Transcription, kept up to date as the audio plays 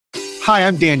Hi,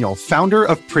 I'm Daniel, founder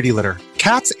of Pretty Litter.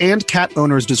 Cats and cat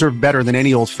owners deserve better than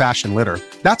any old-fashioned litter.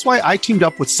 That's why I teamed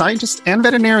up with scientists and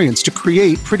veterinarians to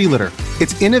create Pretty Litter.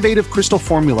 Its innovative crystal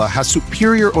formula has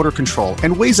superior odor control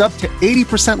and weighs up to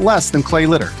 80% less than clay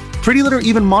litter. Pretty Litter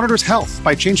even monitors health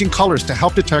by changing colors to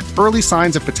help detect early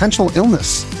signs of potential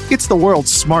illness. It's the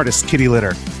world's smartest kitty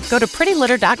litter. Go to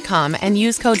prettylitter.com and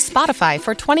use code SPOTIFY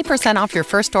for 20% off your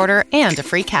first order and a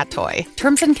free cat toy.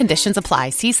 Terms and conditions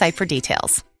apply. See site for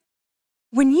details.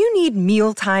 When you need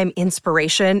mealtime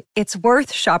inspiration, it's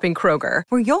worth shopping Kroger,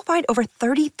 where you'll find over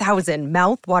 30,000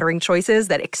 mouth-watering choices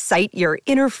that excite your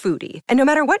inner foodie. And no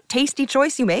matter what tasty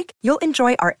choice you make, you'll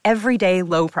enjoy our everyday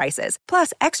low prices,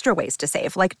 plus extra ways to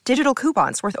save, like digital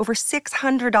coupons worth over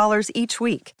 $600 each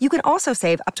week. You can also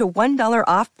save up to $1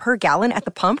 off per gallon at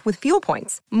the pump with fuel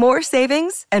points. More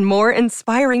savings and more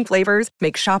inspiring flavors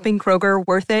make shopping Kroger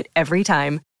worth it every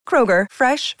time. Kroger,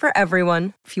 fresh for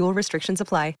everyone. Fuel restrictions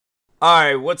apply.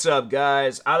 Alright, what's up,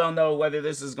 guys? I don't know whether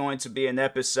this is going to be an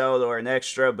episode or an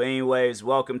extra, but anyways,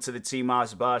 welcome to the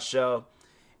T-Moss Boss Show.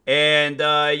 And,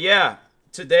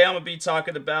 today I'm going to be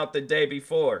talking about the day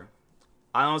before.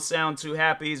 I don't sound too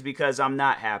happy is because I'm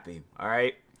not happy,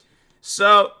 alright?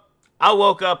 So, I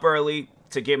woke up early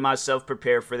to get myself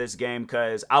prepared for this game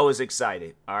because I was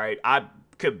excited, alright? I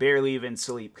could barely even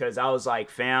sleep because I was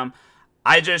like, fam,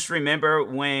 I just remember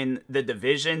when The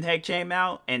Division had came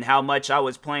out and how much I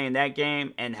was playing that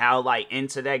game and how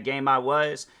into that game I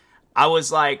was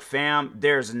like, fam,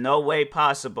 there's no way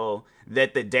possible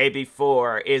that the day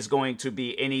before is going to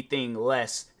be anything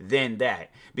less than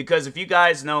that. Because if you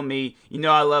guys know me, you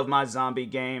know I love my zombie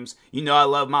games. You know I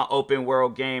love my open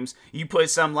world games. You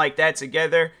put something like that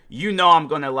together, you know I'm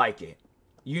going to like it.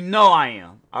 You know I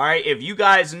am. All right. If you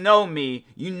guys know me,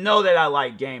 you know that I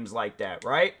like games like that,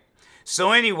 right?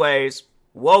 So anyways,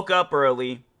 woke up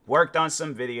early, worked on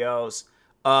some videos,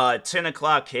 10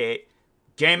 o'clock hit,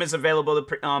 game is available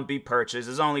to be purchased,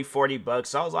 it's only $40,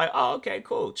 so I was like, oh, okay,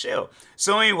 cool, chill.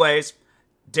 So anyways,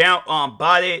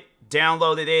 bought it,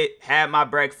 downloaded it, had my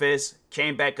breakfast,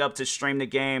 came back up to stream the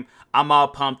game, I'm all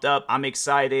pumped up, I'm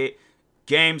excited,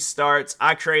 game starts,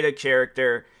 I create a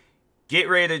character, get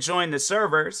ready to join the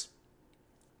servers,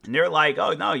 and they're like,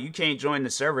 oh, no, you can't join the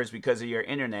servers because of your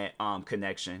internet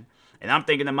connection. And I'm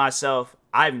thinking to myself,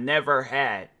 I've never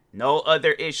had no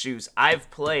other issues.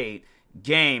 I've played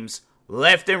games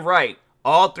left and right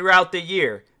all throughout the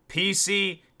year.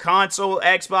 PC, console,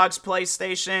 Xbox,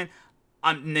 PlayStation,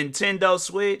 Nintendo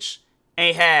Switch,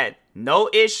 ain't had no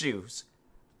issues.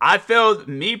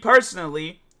 Me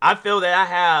personally, I feel that I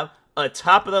have a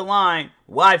top of the line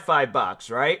Wi-Fi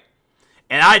box, right?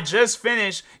 And I just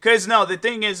finished, because no, the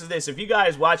thing is this, if you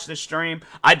guys watch the stream,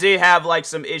 I did have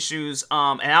some issues,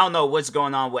 and I don't know what's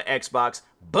going on with Xbox,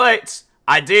 but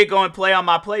I did go and play on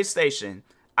my PlayStation.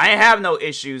 I ain't have no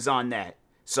issues on that.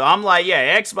 So I'm like,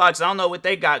 yeah, Xbox, I don't know what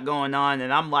they got going on,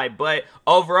 and I'm like, but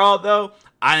overall though,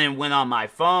 I done went on my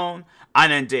phone, I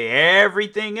done did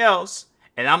everything else.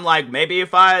 And I'm like, maybe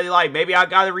I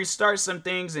gotta restart some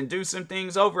things and do some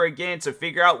things over again to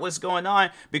figure out what's going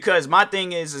on. Because my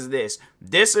thing is this.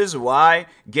 This is why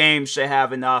games should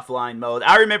have an offline mode.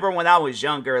 I remember when I was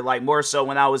younger, more so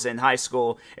when I was in high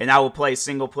school, and I would play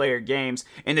single player games.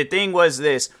 And the thing was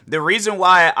this. The reason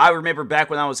why I remember back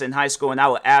when I was in high school and I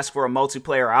would ask for a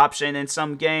multiplayer option in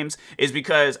some games is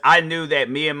because I knew that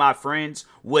me and my friends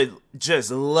would just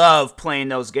love playing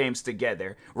those games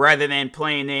together rather than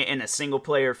playing it in a single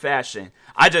player fashion.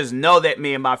 I just know that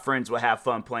me and my friends will have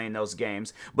fun playing those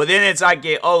games. But then as I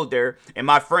get older and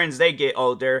my friends, they get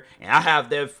older, and I have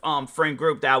their friend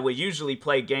group that I would usually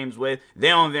play games with, they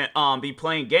don't even be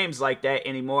playing games like that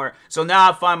anymore. So now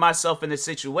I find myself in a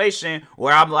situation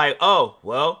where I'm like, oh,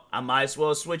 well, I might as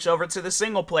well switch over to the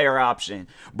single player option.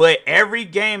 But every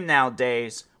game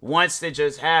nowadays wants to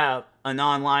just have an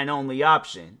online only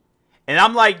option. And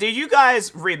I'm like, do you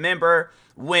guys remember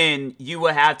when you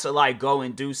would have to go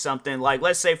and do something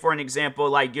let's say for an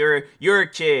example, you're a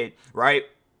kid, right?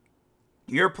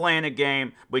 You're playing a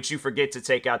game, but you forget to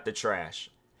take out the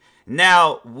trash.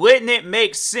 Now, wouldn't it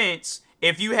make sense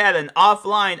if you had an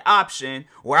offline option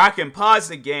where I can pause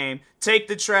the game, take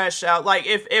the trash out,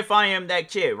 if I am that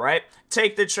kid, right?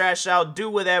 Take the trash out, do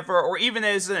whatever, or even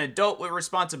as an adult with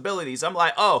responsibilities, I'm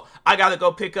like, oh, I gotta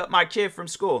go pick up my kid from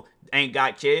school. Ain't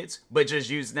got kids, but just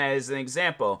using that as an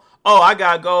example. Oh, I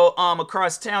gotta go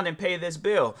across town and pay this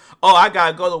bill. Oh, I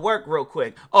gotta go to work real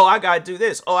quick. Oh, I gotta do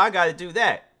this. Oh, I gotta do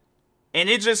that. And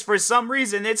it just, for some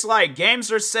reason, it's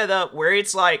games are set up where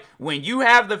it's when you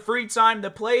have the free time to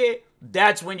play it,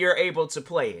 that's when you're able to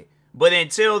play it. But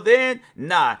until then,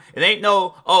 nah. It ain't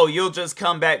no, oh, you'll just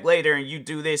come back later and you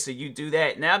do this and you do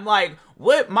that. And I'm like,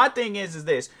 what? My thing is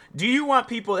this. Do you want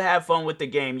people to have fun with the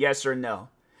game, yes or no?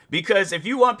 Because if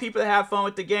you want people to have fun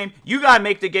with the game, you got to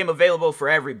make the game available for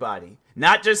everybody.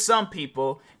 Not just some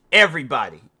people,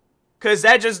 everybody. Because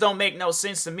that just don't make no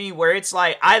sense to me, where it's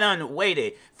like, I done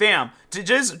waited. Fam,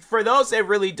 for those that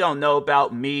really don't know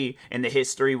about me and the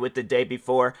history with the day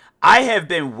before, I have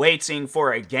been waiting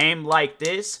for a game like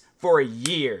this for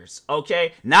years,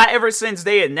 okay? Not ever since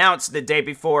they announced the day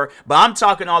before, but I'm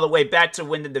talking all the way back to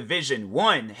when the Division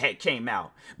 1 had came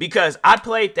out. Because I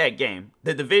played that game,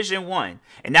 the Division 1,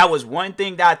 and that was one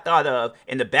thing that I thought of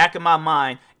in the back of my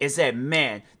mind is that,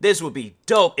 man, this would be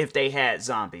dope if they had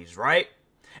zombies, right?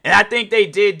 And I think they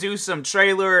did do some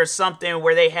trailer or something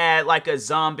where they had like a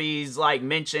zombies like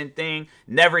mention thing.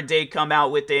 Never did come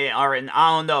out with it, or I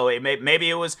don't know. Maybe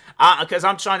it was because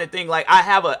I'm trying to think. Like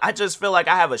I just feel like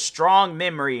I have a strong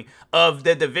memory of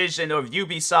the Division of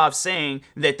Ubisoft saying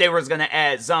that they was gonna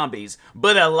add zombies,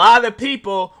 but a lot of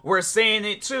people were saying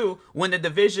it too when the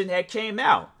Division had came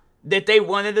out that they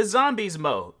wanted a zombies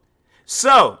mode.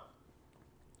 So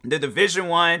the Division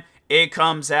 1. It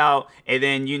comes out, and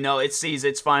then, it sees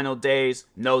its final days,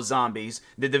 no zombies.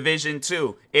 The Division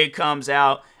 2, it comes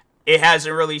out. It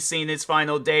hasn't really seen its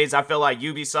final days. I feel like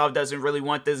Ubisoft doesn't really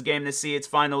want this game to see its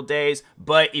final days,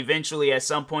 but eventually, at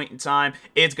some point in time,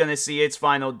 it's going to see its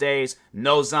final days,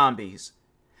 no zombies.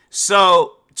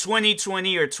 So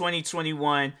 2020 or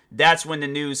 2021, that's when the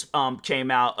news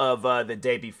came out of the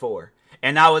day before.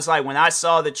 And I was like, when I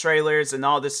saw the trailers and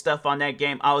all this stuff on that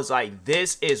game, I was like,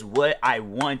 this is what I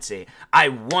wanted. I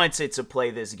wanted to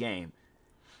play this game.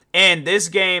 And this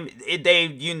game,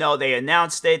 they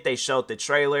announced it, they showed the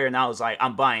trailer, and I was like,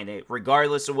 I'm buying it.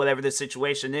 Regardless of whatever the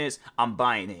situation is, I'm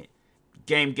buying it.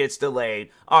 Game gets delayed.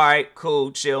 All right,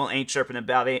 cool, chill, ain't tripping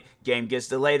about it. Game gets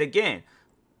delayed again.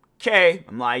 Okay,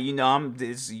 I'm like, you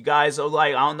guys are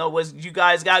like, I don't know what you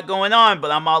guys got going on, but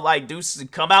I'm all like,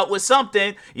 come out with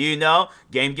something,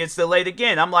 game gets delayed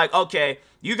again. I'm like, okay,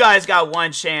 you guys got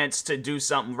one chance to do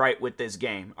something right with this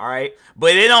game, all right?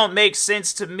 But it don't make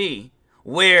sense to me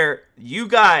where you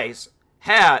guys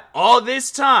had all this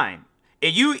time,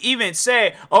 and you even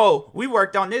say, oh, we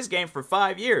worked on this game for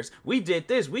 5 years. We did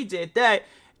this, we did that,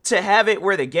 to have it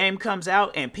where the game comes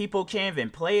out and people can't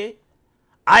even play it.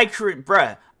 I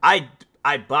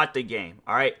bought the game,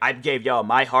 all right? I gave y'all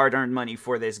my hard-earned money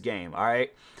for this game, all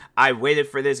right? I waited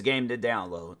for this game to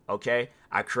download, okay?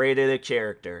 I created a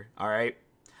character, all right?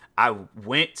 I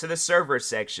went to the server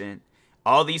section.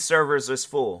 All these servers was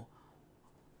full.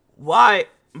 Why?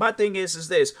 My thing is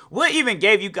this. What even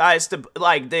gave you guys this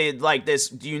mindset,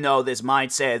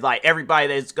 like everybody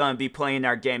that's going to be playing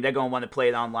our game, they're going to want to play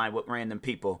it online with random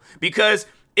people? Because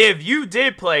if you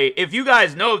did play, if you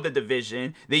guys know of the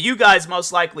Division, then you guys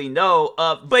most likely know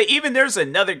of, but even there's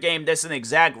another game that's an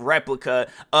exact replica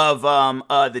of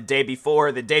the day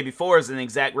before. The day before is an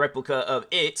exact replica of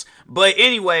it. But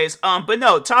anyways, but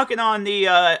no, talking on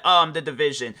the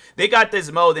Division, they got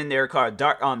this mode in there called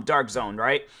Dark Zone,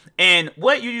 right? And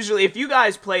what usually, if you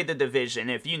guys play the Division,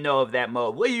 if you know of that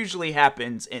mode, what usually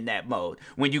happens in that mode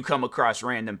when you come across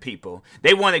random people?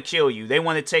 They want to kill you. They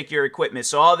want to take your equipment.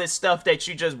 So all this stuff that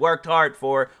you just worked hard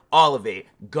for, all of it,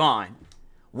 gone.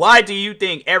 Why do you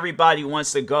think everybody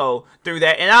wants to go through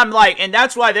that? And I'm like, and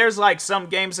that's why there's like some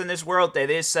games in this world that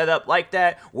is set up like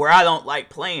that where I don't like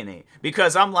playing it.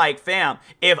 Because I'm like, fam,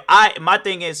 my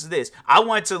thing is this, I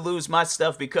want to lose my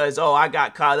stuff because, I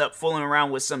got caught up fooling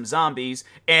around with some zombies.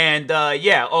 And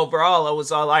overall, I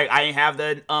was all like, I didn't have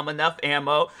enough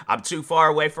ammo. I'm too far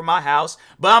away from my house.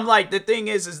 But I'm like, the thing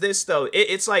is this though,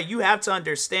 it's like you have to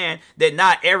understand that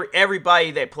not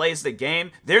everybody that plays the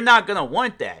game, they're not going to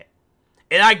want that.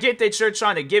 And I get that you're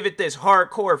trying to give it this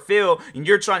hardcore feel and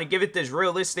you're trying to give it this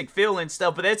realistic feel and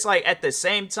stuff, but it's like at the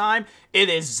same time, it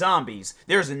is zombies.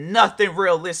 There's nothing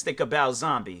realistic about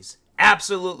zombies.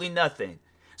 Absolutely nothing.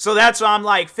 So that's why I'm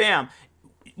like, fam,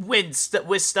 with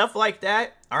stuff like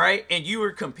that, all right, and you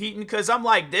were competing, because I'm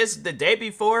like this the day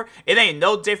before, it ain't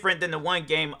no different than the one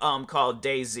game called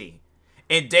DayZ.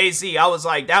 In DayZ, I was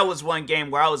like, that was one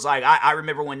game where I was like, I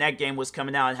remember when that game was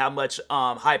coming out and how much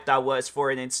hyped I was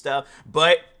for it and stuff.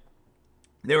 But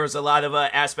there was a lot of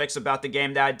aspects about the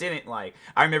game that I didn't like.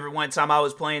 I remember one time I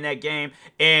was playing that game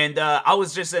and I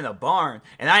was just in a barn.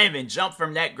 And I didn't even jump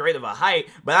from that great of a height,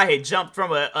 but I had jumped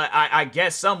from I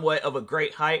guess somewhat of a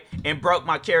great height and broke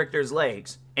my character's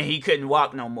legs. And he couldn't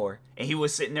walk no more. And he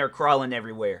was sitting there crawling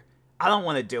everywhere. I don't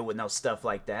want to deal with no stuff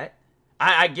like that.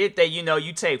 I get that,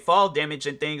 you take fall damage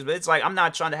and things, but it's like, I'm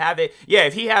not trying to have it. Yeah,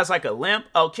 if he has like a limp,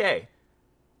 okay.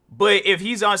 But if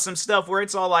he's on some stuff where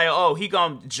it's all like, oh, he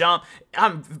gonna jump,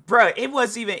 bro, it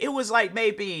was like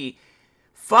maybe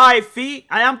 5 feet.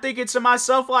 And I'm thinking to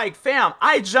myself, like, fam,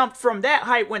 I jumped from that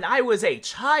height when I was a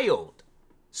child.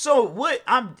 So what?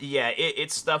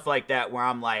 It's stuff like that where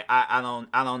I'm like, I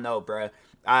don't know, bro.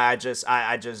 I just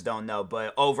don't know.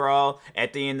 But overall,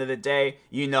 at the end of the day,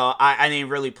 I didn't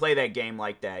really play that game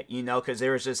like that, because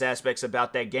there was just aspects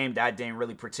about that game that I didn't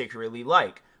really particularly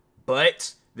like.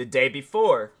 But the day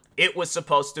before, it was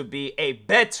supposed to be a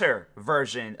better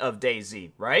version of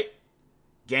DayZ, right?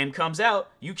 Game comes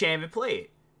out, you can't even play it.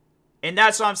 And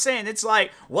that's what I'm saying. It's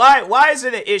like, why is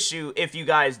it an issue if you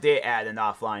guys did add an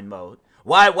offline mode?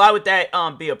 Why would that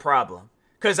be a problem?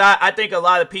 Because I think a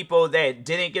lot of people that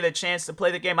didn't get a chance to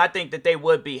play the game, I think that they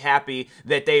would be happy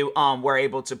that they were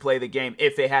able to play the game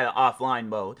if it had an offline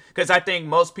mode. Because I think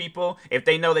most people, if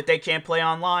they know that they can't play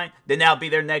online, then that'll be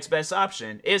their next best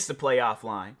option, is to play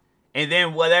offline. And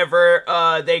then whatever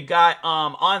they got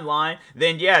online,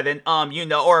 then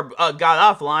or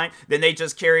got offline, then they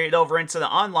just carry it over into the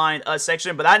online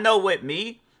section. But I know with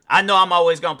me, I know I'm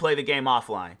always going to play the game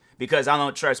offline because I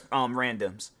don't trust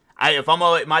randoms.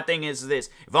 My thing is this: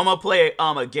 if I'm gonna play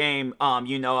a game,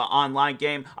 an online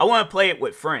game, I want to play it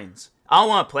with friends. I don't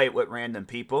want to play it with random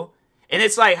people. And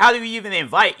it's like, how do you even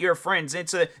invite your friends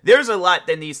into it? There's a lot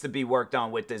that needs to be worked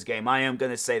on with this game. I am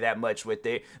going to say that much with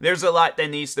it. There's a lot that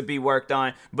needs to be worked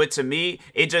on. But to me,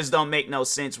 it just don't make no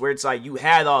sense where it's like, you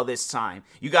had all this time.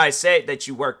 You guys said that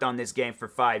you worked on this game for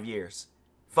 5 years.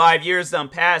 5 years done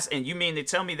passed, and you mean to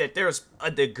tell me that there's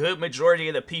the good majority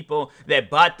of the people that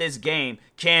bought this game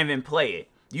can't even play it?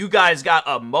 You guys got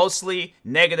a mostly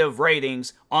negative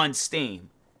ratings on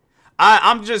Steam.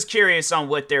 I'm just curious on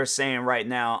what they're saying right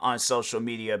now on social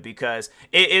media, because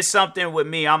it's something with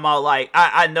me. I'm all like,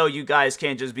 I know you guys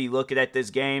can't just be looking at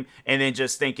this game and then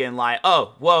just thinking like,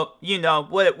 oh, well,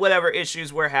 whatever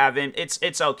issues we're having,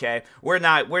 it's okay. We're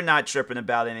not tripping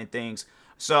about anything.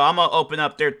 So I'm gonna open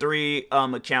up their 3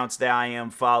 accounts that I am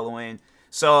following.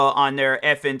 So on their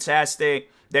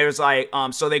Fantastic, there's like,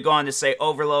 so they go on to say,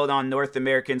 overload on North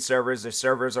American servers. The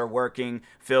servers are working,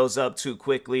 fills up too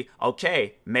quickly.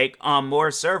 Okay, make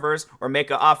more servers or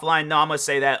make an offline. No, I'm going to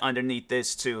say that underneath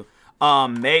this too.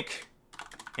 Make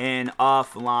an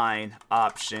offline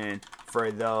option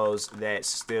for those that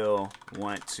still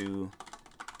want to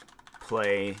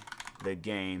play the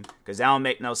game. Because that don't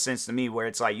make no sense to me where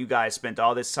it's like, you guys spent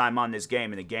all this time on this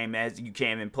game and the game, you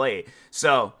can't even play it.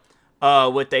 So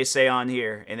what they say on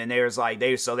here, and then there's like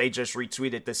they just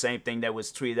retweeted the same thing that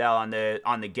was tweeted out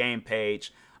on the game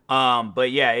page.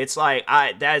 But yeah, it's like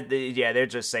they're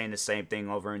just saying the same thing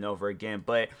over and over again.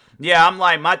 But yeah, I'm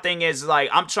like, my thing is like,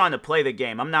 I'm trying to play the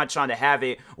game. I'm not trying to have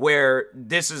it where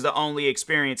this is the only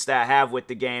experience that I have with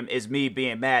the game is me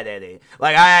being mad at it.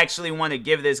 Like, I actually want to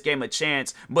give this game a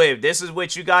chance. But if this is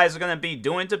what you guys are gonna be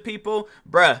doing to people,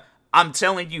 bruh, I'm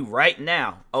telling you right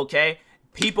now, okay?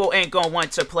 People ain't gonna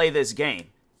want to play this game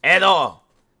at all.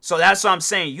 So that's what I'm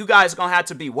saying. You guys gonna have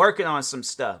to be working on some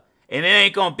stuff. And it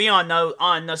ain't gonna be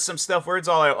on some stuff where it's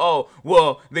all like, oh,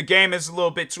 well, the game is a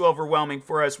little bit too overwhelming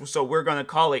for us, so we're gonna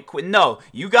call it quit. No,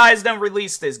 you guys done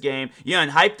released this game. You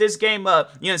done hyped this game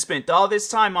up. You done spent all this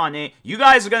time on it. You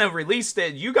guys are gonna release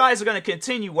it. You guys are gonna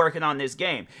continue working on this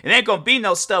game. It ain't gonna be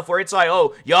no stuff where it's like,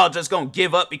 oh, y'all just gonna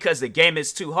give up because the game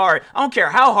is too hard. I don't care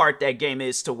how hard that game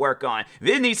is to work on. If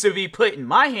it needs to be put in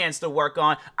my hands to work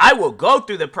on, I will go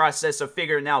through the process of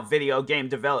figuring out video game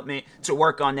development to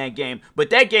work on that game. But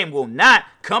that game will not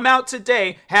come out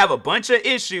today, have a bunch of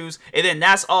issues, and then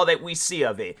that's all that we see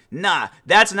of it. Nah,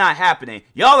 that's not happening.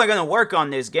 Y'all are gonna work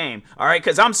on this game, alright?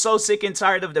 Because I'm so sick and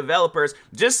tired of developers.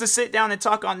 Just to sit down and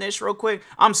talk on this real quick,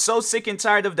 I'm so sick and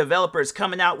tired of developers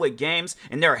coming out with games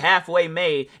and they're halfway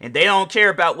made and they don't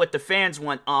care about what the fans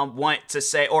want to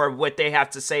say or what they have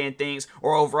to say and things,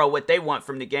 or overall what they want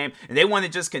from the game, and they want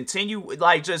to just continue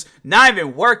like just not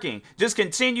even working, just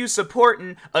continue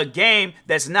supporting a game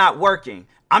that's not working.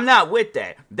 I'm not with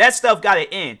that. That stuff got to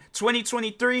end.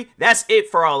 2023, that's it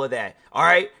for all of that. All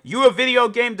right? You a video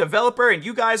game developer and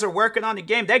you guys are working on the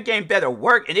game. That game better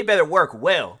work, and it better work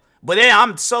well. But then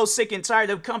I'm so sick and tired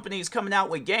of companies coming out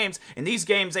with games and these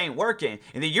games ain't working.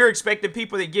 And then you're expecting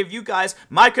people to give you guys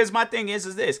because my thing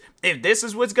is this. If this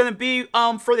is what's going to be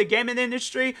for the gaming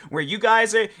industry, where you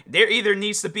guys are, there either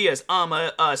needs to be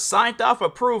a signed off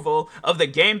approval of the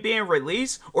game being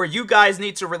released, or you guys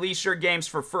need to release your games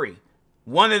for free.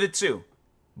 One of the two.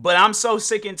 But I'm so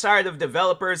sick and tired of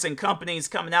developers and companies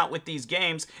coming out with these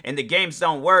games and the games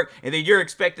don't work and then you're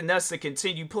expecting us to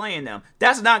continue playing them.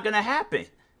 That's not going to happen.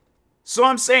 So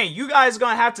I'm saying you guys are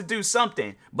going to have to do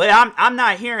something. But I'm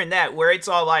not hearing that where it's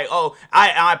all like, oh,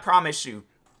 I promise you.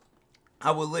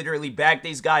 I will literally back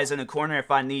these guys in the corner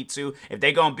if I need to. If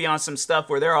they gonna be on some stuff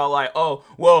where they're all like, oh,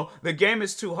 well, the game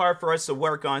is too hard for us to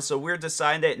work on, so we're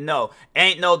deciding that. No,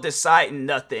 ain't no deciding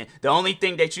nothing. The only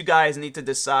thing that you guys need to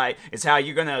decide is how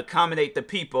you're gonna accommodate the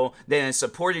people that have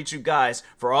supported you guys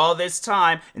for all this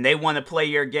time and they want to play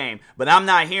your game. But I'm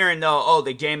not hearing no, oh,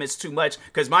 the game is too much,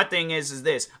 because my thing is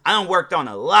this. I done worked on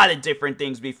a lot of different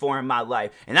things before in my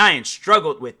life, and I ain't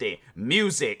struggled with it.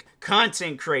 Music,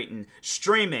 content creating,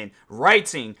 streaming,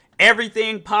 writing,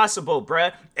 everything possible,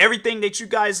 bruh. Everything that you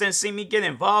guys didn't see me get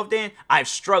involved in, I've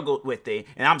struggled with it.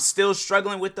 And I'm still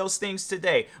struggling with those things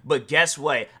today. But guess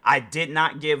what? I did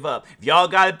not give up. If y'all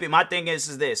gotta be, my thing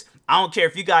is this. I don't care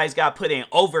if you guys got put in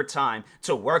overtime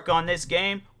to work on this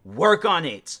game, work on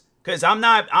it. Cause I'm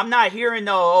not hearing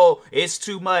no, oh, it's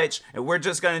too much and we're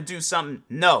just gonna do something.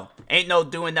 No, ain't no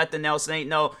doing nothing else. Ain't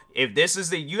no, if this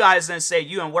is you guys done say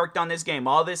you done worked on this game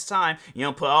all this time, you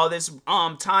don't put all this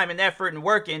time and effort and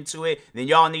work into it, then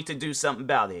y'all need to do something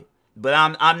about it. But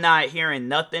I'm not hearing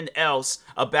nothing else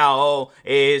about, oh,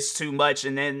 it's too much,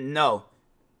 and then no.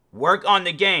 Work on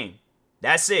the game.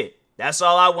 That's it. That's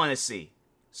all I want to see.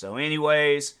 So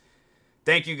anyways,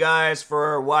 thank you guys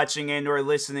for watching and or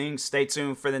listening. Stay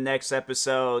tuned for the next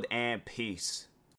episode, and peace.